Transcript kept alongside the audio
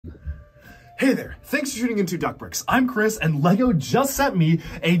Hey there, thanks for tuning into Duckbricks. I'm Chris, and LEGO just sent me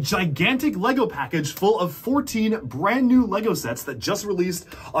a gigantic LEGO package full of 14 brand new LEGO sets that just released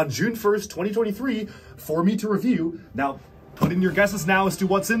on June 1st, 2023 for me to review. Now, put in your guesses now as to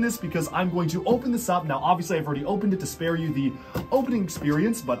what's in this because I'm going to open this up. Now, obviously, I've already opened it to spare you the opening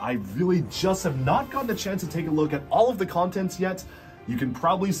experience, but I really just have not gotten a chance to take a look at all of the contents yet. You can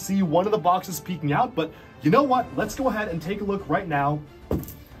probably see one of the boxes peeking out, but you know what? Let's go ahead and take a look right now.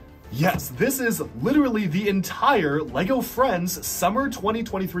 Yes, this is literally the entire LEGO Friends Summer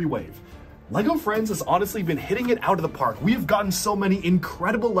 2023 wave. LEGO Friends has honestly been hitting it out of the park. We have gotten so many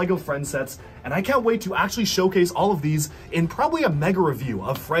incredible LEGO Friends sets, and I can't wait to actually showcase all of these in probably a mega review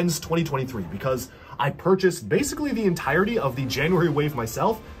of Friends 2023 because I purchased basically the entirety of the January wave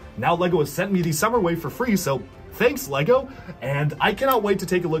myself. Now LEGO has sent me the summer wave for free, so thanks LEGO, and I cannot wait to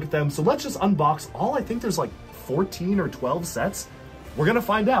take a look at them. So let's just unbox all, I think there's like 14 or 12 sets. We're gonna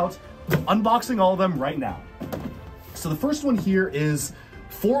find out, unboxing all of them right now. So the first one here is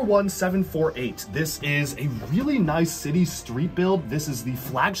 41748. This is a really nice city street build. This is the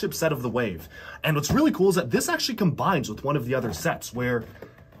flagship set of the wave. And what's really cool is that this actually combines with one of the other sets where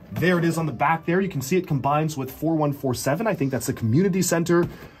there it is on the back there. You can see it combines with 4147. I think that's the community center,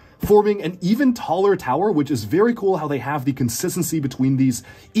 forming an even taller tower, which is very cool how they have the consistency between these.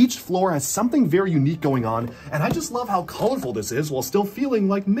 Each floor has something very unique going on, and I just love how colorful this is while still feeling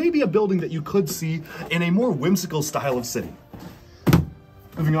like maybe a building that you could see in a more whimsical style of city.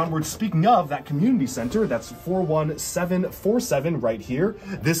 Moving onward, speaking of that community center, that's 41747 right here.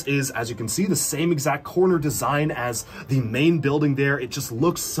 This is, as you can see, the same exact corner design as the main building there. It just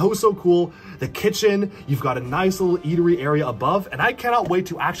looks so cool. The kitchen, you've got a nice little eatery area above, and I cannot wait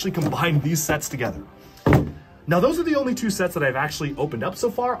to actually combine these sets together. Now, those are the only two sets that I've actually opened up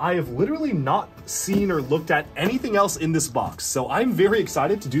so far. I have literally not seen or looked at anything else in this box, so I'm very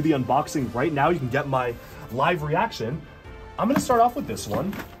excited to do the unboxing right now. You can get my live reaction. I'm gonna start off with this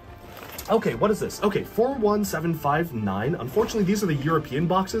one. Okay, what is this? Okay, 41759. Unfortunately, these are the European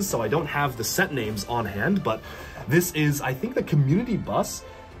boxes, so I don't have the set names on hand, but this is, I think, the community bus.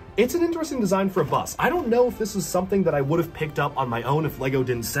 It's an interesting design for a bus. I don't know if this is something that I would have picked up on my own if LEGO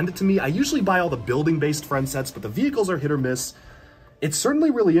didn't send it to me. I usually buy all the building-based friend sets, but the vehicles are hit or miss. It's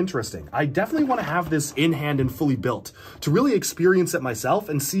certainly really interesting. I definitely want to have this in hand and fully built to really experience it myself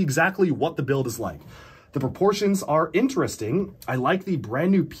and see exactly what the build is like. The proportions are interesting. I like the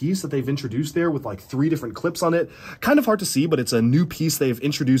brand new piece that they've introduced there with like 3 different clips on it. Kind of hard to see, but it's a new piece they've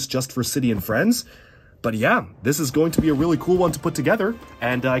introduced just for City and Friends. But yeah, this is going to be a really cool one to put together,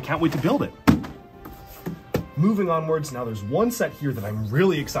 and I can't wait to build it. Moving onwards, now there's one set here that I'm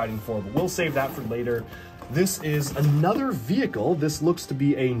really excited for, but we'll save that for later. This is another vehicle. This looks to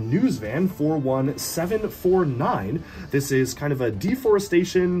be a news van, 41749. This is kind of a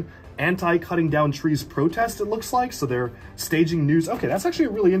deforestation, anti-cutting down trees protest, it looks like. So they're staging news. Okay, that's actually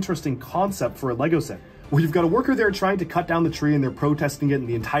a really interesting concept for a LEGO set, where you've got a worker there trying to cut down the tree and they're protesting it, and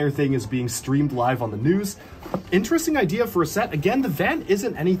the entire thing is being streamed live on the news. Interesting idea for a set. Again, the van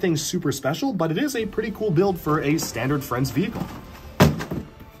isn't anything super special, but it is a pretty cool build for a standard Friends vehicle.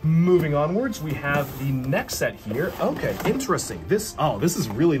 Moving onwards, we have the next set here. Okay, interesting. This is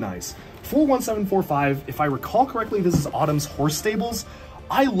really nice. 41745, if I recall correctly, this is Autumn's Horse Stables.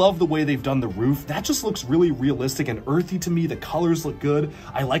 I love the way they've done the roof. That just looks really realistic and earthy to me. The colors look good.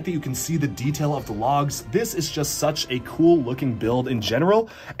 I like that you can see the detail of the logs. This is just such a cool looking build in general,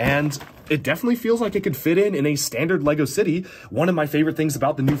 and it definitely feels like it could fit in a standard LEGO city. One of my favorite things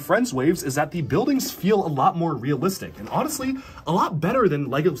about the new Friends waves is that the buildings feel a lot more realistic, and honestly, a lot better than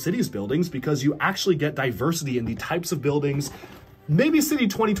LEGO Cities buildings because you actually get diversity in the types of buildings. Maybe City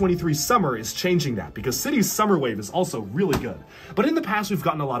 2023 Summer is changing that because City's Summer Wave is also really good. But in the past, we've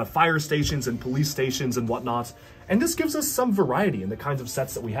gotten a lot of fire stations and police stations and whatnot, and this gives us some variety in the kinds of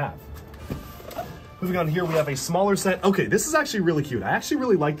sets that we have. Moving on here, we have a smaller set. Okay, this is actually really cute. I actually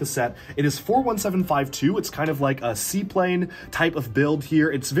really like the set. It is 41752. It's kind of like a seaplane type of build here.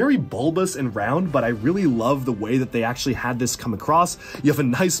 It's very bulbous and round, but I really love the way that they actually had this come across. You have a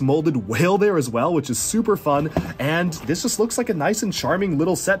nice molded whale there as well, which is super fun. And this just looks like a nice and charming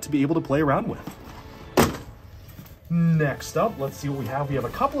little set to be able to play around with. Next up, let's see what we have. We have a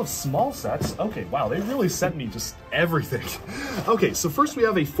couple of small sets. Okay, wow, they really sent me just everything. Okay, so first we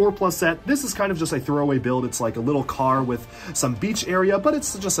have a 4+ set. This is kind of just a throwaway build. It's like a little car with some beach area, but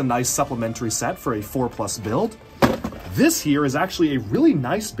it's just a nice supplementary set for a 4+ build. This here is actually a really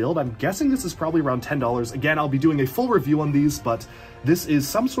nice build. I'm guessing this is probably around $10. Again, I'll be doing a full review on these, but this is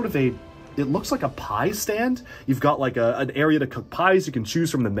some sort of it looks like a pie stand. You've got like an area to cook pies. You can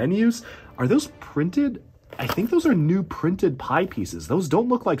choose from the menus. Are those printed? I think those are new printed pie pieces. Those don't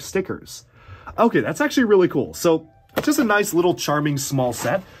look like stickers. Okay, that's actually really cool. So just a nice little charming small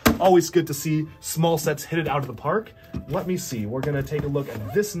set. Always good to see small sets hit it out of the park. Let me see. We're going to take a look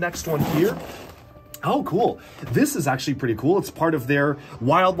at this next one here. Oh, cool. This is actually pretty cool. It's part of their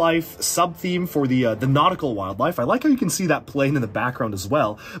wildlife sub-theme for the nautical wildlife. I like how you can see that plane in the background as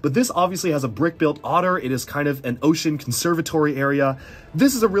well. But this obviously has a brick-built otter. It is kind of an ocean conservatory area.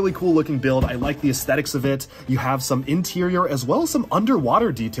 This is a really cool looking build. I like the aesthetics of it. You have some interior as well as some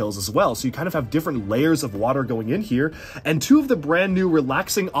underwater details as well. So you kind of have different layers of water going in here. And two of the brand new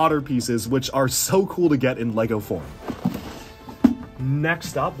relaxing otter pieces, which are so cool to get in Lego form.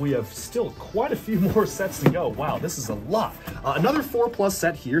 Next up, we have still quite a few more sets to go. Wow, this is a lot. Another 4+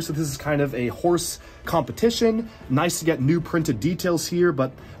 set here. So this is kind of a horse competition. Nice to get new printed details here,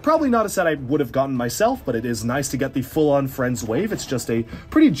 but probably not a set I would have gotten myself, but it is nice to get the full-on Friends wave. It's just a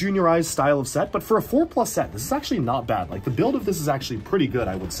pretty juniorized style of set, but for a 4+ set, this is actually not bad. Like, the build of this is actually pretty good,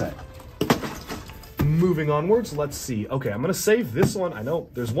 I would say. Moving onwards, let's see. Okay, I'm going to save this one. I know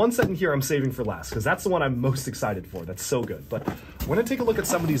there's one set in here I'm saving for last because that's the one I'm most excited for. That's so good. But we're going to take a look at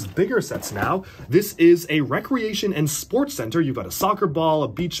some of these bigger sets now. This is a recreation and sports center. You've got a soccer ball, a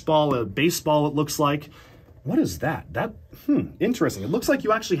beach ball, a baseball, it looks like. What is that? Interesting. It looks like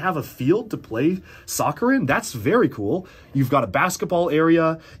you actually have a field to play soccer in. That's very cool. You've got a basketball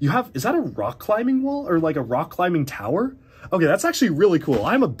area. Is that a rock climbing wall or like a rock climbing tower? Okay, that's actually really cool.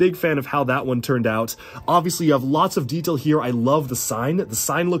 I'm a big fan of how that one turned out. Obviously, you have lots of detail here. I love the sign. The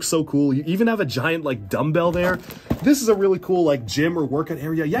sign looks so cool. You even have a giant, like, dumbbell there. This is a really cool, like, gym or workout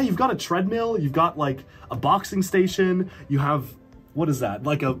area. Yeah, you've got a treadmill. You've got, like, a boxing station. You have, what is that?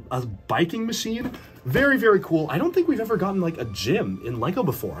 Like a biking machine. Very, very cool. I don't think we've ever gotten, like, a gym in Lego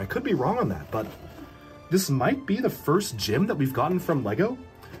before. I could be wrong on that, but this might be the first gym that we've gotten from Lego.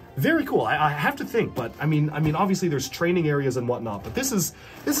 Very cool. I have to think, but I mean, obviously there's training areas and whatnot, but this is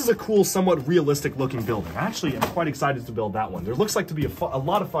a cool, somewhat realistic looking building. Actually, I'm quite excited to build that one. There looks like to be a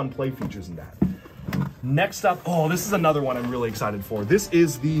lot of fun play features in that. Next up, oh, this is another one I'm really excited for. This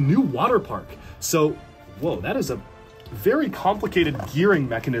is the new water park. So, whoa, that is a very complicated gearing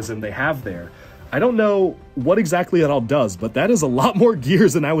mechanism they have there. I don't know what exactly that all does, but that is a lot more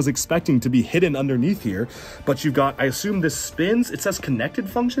gears than I was expecting to be hidden underneath here. But you've got, I assume this spins. It says connected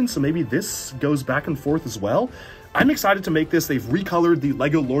function, so maybe this goes back and forth as well. I'm excited to make this. They've recolored the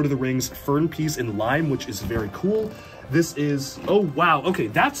Lego Lord of the Rings fern piece in lime, which is very cool. This is, oh wow, okay,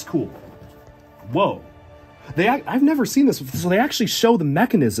 that's cool. Whoa. I've never seen this before, so they actually show the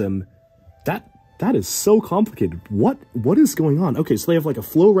mechanism. That is so complicated. What is going on? Okay, so they have like a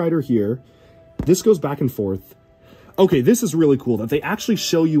flow rider here. This goes back and forth. Okay, this is really cool that they actually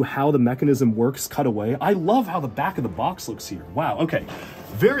show you how the mechanism works cut away. I love how the back of the box looks here. Wow, okay.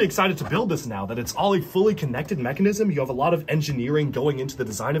 Very excited to build this now that it's all a fully connected mechanism. You have a lot of engineering going into the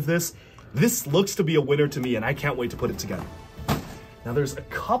design of this. This looks to be a winner to me, and I can't wait to put it together. Now there's a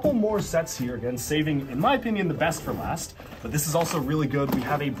couple more sets here, again, saving, in my opinion, the best for last, but this is also really good. We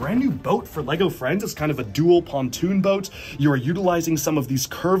have a brand new boat for Lego Friends. It's kind of a dual pontoon boat. You are utilizing some of these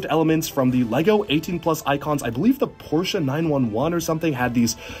curved elements from the Lego 18+ icons. I believe the Porsche 911 or something had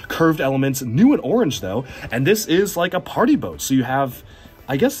these curved elements, new and orange though, and this is like a party boat. So you have,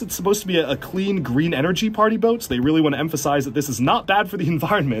 I guess it's supposed to be a clean green energy party boat, so they really want to emphasize that this is not bad for the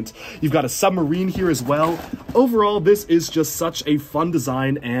environment. You've got a submarine here as well. Overall, this is just such a fun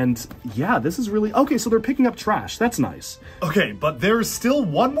design, and yeah, this is really... Okay, so they're picking up trash. That's nice. Okay, but there's still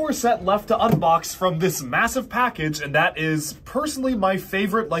one more set left to unbox from this massive package, and that is personally my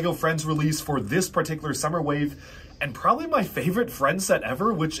favorite Lego Friends release for this particular summer wave, and probably my favorite Friends set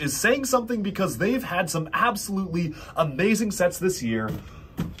ever, which is saying something because they've had some absolutely amazing sets this year.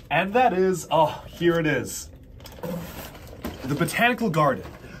 And that is, oh, here it is. The Botanical Garden.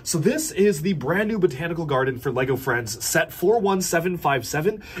 So this is the brand new Botanical Garden for Lego Friends, set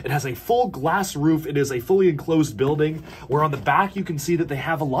 41757. It has a full glass roof. It is a fully enclosed building, where on the back you can see that they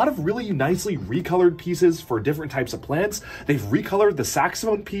have a lot of really nicely recolored pieces for different types of plants. They've recolored the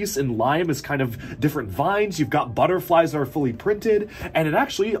saxophone piece in lime as kind of different vines. You've got butterflies that are fully printed, and it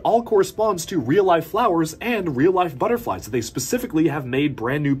actually all corresponds to real-life flowers and real-life butterflies that they specifically have made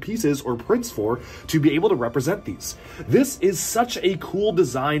brand new pieces or prints for to be able to represent these. This is such a cool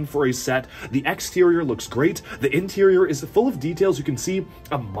design for a set. The exterior looks great. The interior is full of details. You can see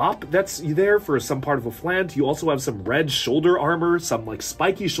a mop that's there for some part of a plant. You also have some red shoulder armor, some like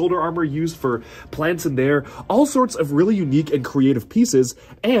spiky shoulder armor used for plants in there. All sorts of really unique and creative pieces.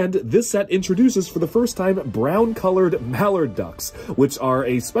 And this set introduces for the first time brown colored mallard ducks, which are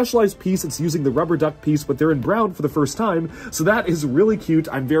a specialized piece. It's using the rubber duck piece, but they're in brown for the first time. So that is really cute.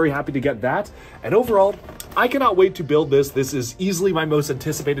 I'm very happy to get that. And overall, I cannot wait to build this. This is easily my most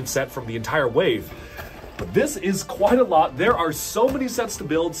anticipated anticipated set from the entire wave. But this is quite a lot. There are so many sets to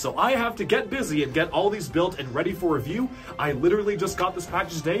build, so I have to get busy and get all these built and ready for review. I literally just got this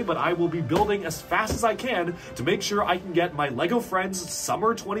package today, but I will be building as fast as I can to make sure I can get my LEGO Friends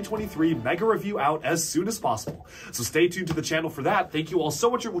Summer 2023 Mega Review out as soon as possible. So stay tuned to the channel for that. Thank you all so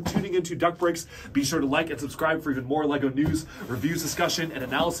much for tuning into Duck Bricks. Be sure to like and subscribe for even more LEGO news, reviews, discussion, and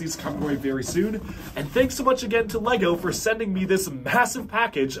analyses coming away very soon. And thanks so much again to LEGO for sending me this massive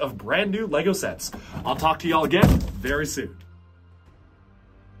package of brand new LEGO sets. I'll talk to y'all again very soon.